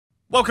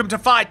Welcome to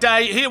Fight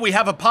Day. Here we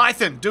have a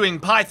python doing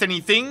python-y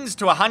things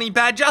to a honey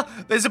badger.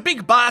 There's a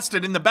big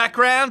bastard in the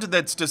background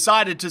that's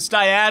decided to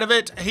stay out of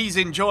it. He's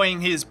enjoying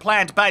his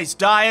plant-based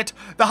diet.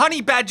 The honey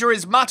badger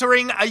is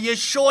muttering, "Are you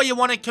sure you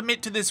want to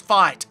commit to this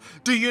fight?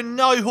 Do you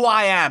know who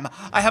I am?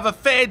 I have a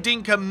fair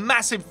dinkum,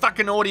 massive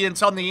fucking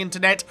audience on the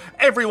internet.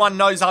 Everyone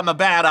knows I'm a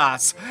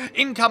badass."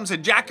 In comes a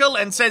jackal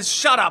and says,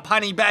 "Shut up,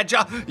 honey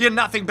badger. You're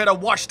nothing but a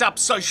washed-up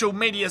social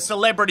media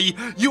celebrity.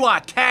 You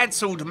are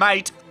cancelled,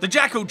 mate." The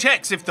jackal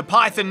checks if the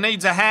python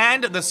needs a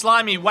hand. The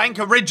slimy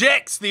wanker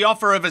rejects the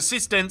offer of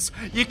assistance.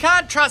 You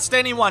can't trust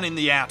anyone in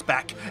the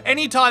outback.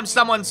 Anytime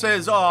someone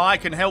says, "Oh, I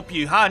can help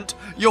you hunt,"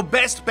 your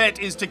best bet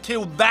is to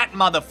kill that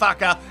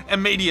motherfucker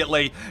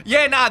immediately.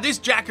 Yeah, nah, this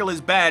jackal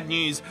is bad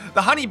news.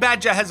 The honey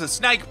badger has a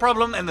snake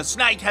problem and the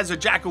snake has a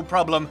jackal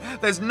problem.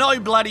 There's no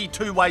bloody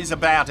two ways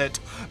about it.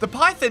 The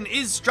python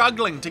is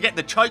struggling to get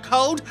the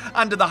chokehold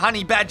under the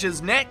honey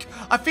badger's neck.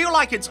 I feel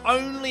like it's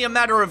only a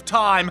matter of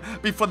time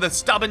before the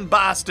stubborn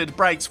bastard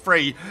breaks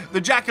free. The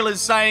jackal is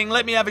saying,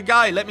 "Let me have a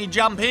go, let me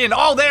jump in."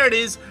 Oh, there it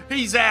is.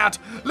 He's out.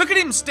 Look at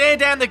him stare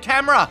down the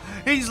camera.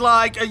 He's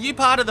like, "Are you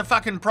part of the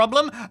fucking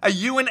problem? Are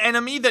you an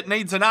enemy that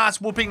needs an ass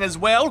whooping as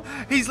well?"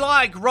 He's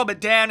like Robert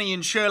Downey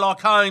and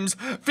Sherlock Holmes,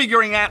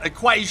 figuring out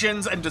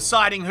equations and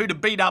deciding who to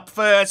beat up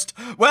first.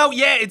 Well,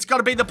 yeah, it's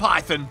gotta be the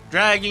python.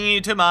 Dragging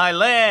you to my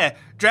lair.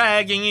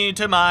 Dragging you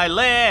to my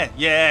lair.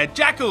 Yeah,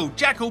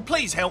 Jackal,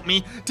 please help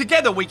me.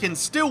 Together we can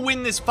still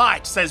win this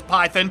fight, says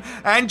Python,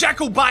 and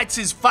Jackal bites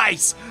his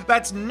face.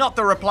 That's not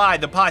the reply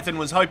the Python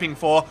was hoping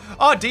for.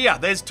 Oh dear,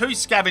 there's two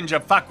scavenger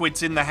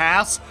fuckwits in the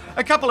house.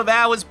 A couple of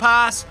hours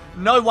pass,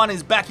 no one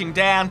is backing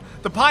down.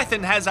 The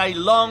Python has a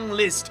long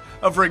list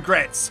of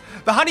regrets.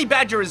 The honey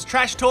badger is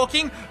trash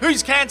talking.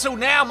 "Who's cancelled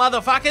now,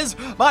 motherfuckers?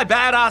 My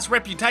badass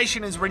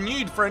reputation is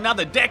renewed for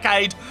another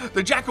decade."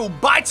 The jackal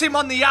bites him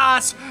on the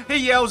ass. He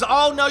yells,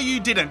 "Oh no you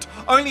didn't.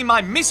 Only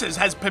my missus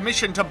has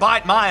permission to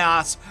bite my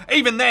ass.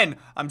 Even then,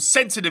 I'm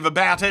sensitive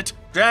about it."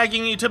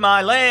 Dragging you to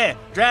my lair.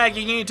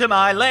 Dragging you to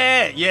my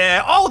lair.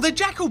 Yeah. Oh, the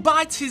jackal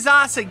bites his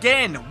ass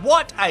again.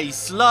 What a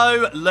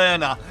slow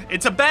learner.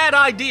 It's a bad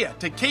idea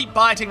to keep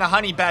biting a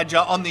honey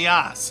badger on the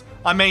ass.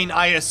 I mean,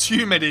 I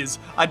assume it is.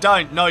 I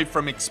don't know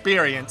from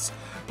experience.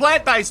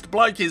 Plant-based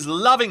bloke is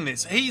loving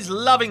this. He's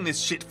loving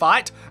this shit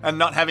fight and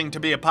not having to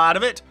be a part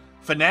of it.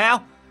 For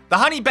now. The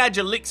honey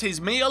badger licks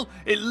his meal.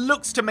 It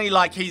looks to me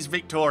like he's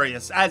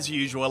victorious, as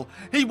usual.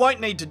 He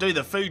won't need to do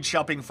the food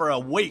shopping for a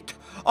week.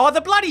 Oh,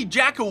 the bloody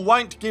jackal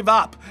won't give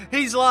up.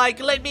 He's like,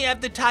 "Let me have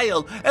the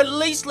tail. At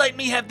least let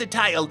me have the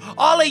tail.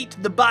 I'll eat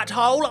the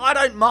butthole. I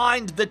don't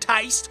mind the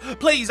taste.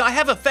 Please, I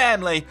have a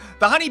family."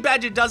 The honey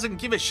badger doesn't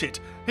give a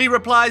shit. He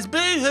replies,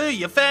 "Boo-hoo,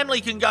 your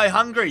family can go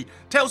hungry.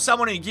 Tell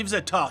someone who gives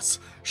a toss.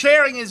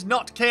 Sharing is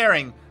not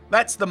caring."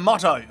 That's the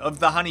motto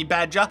of the honey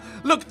badger.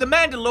 Look, the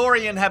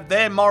Mandalorian have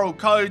their moral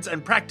codes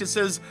and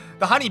practices.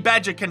 The honey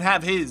badger can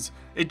have his.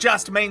 It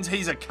just means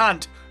he's a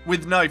cunt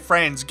with no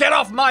friends. "Get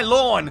off my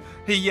lawn,"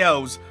 he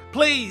yells.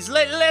 "Please,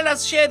 let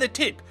us share the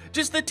tip.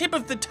 Just the tip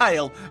of the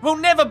tail. We'll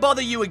never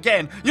bother you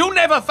again. You'll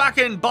never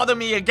fucking bother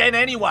me again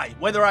anyway,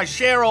 whether I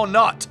share or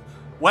not."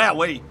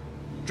 Wowee.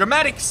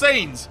 Dramatic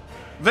scenes.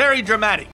 Very dramatic.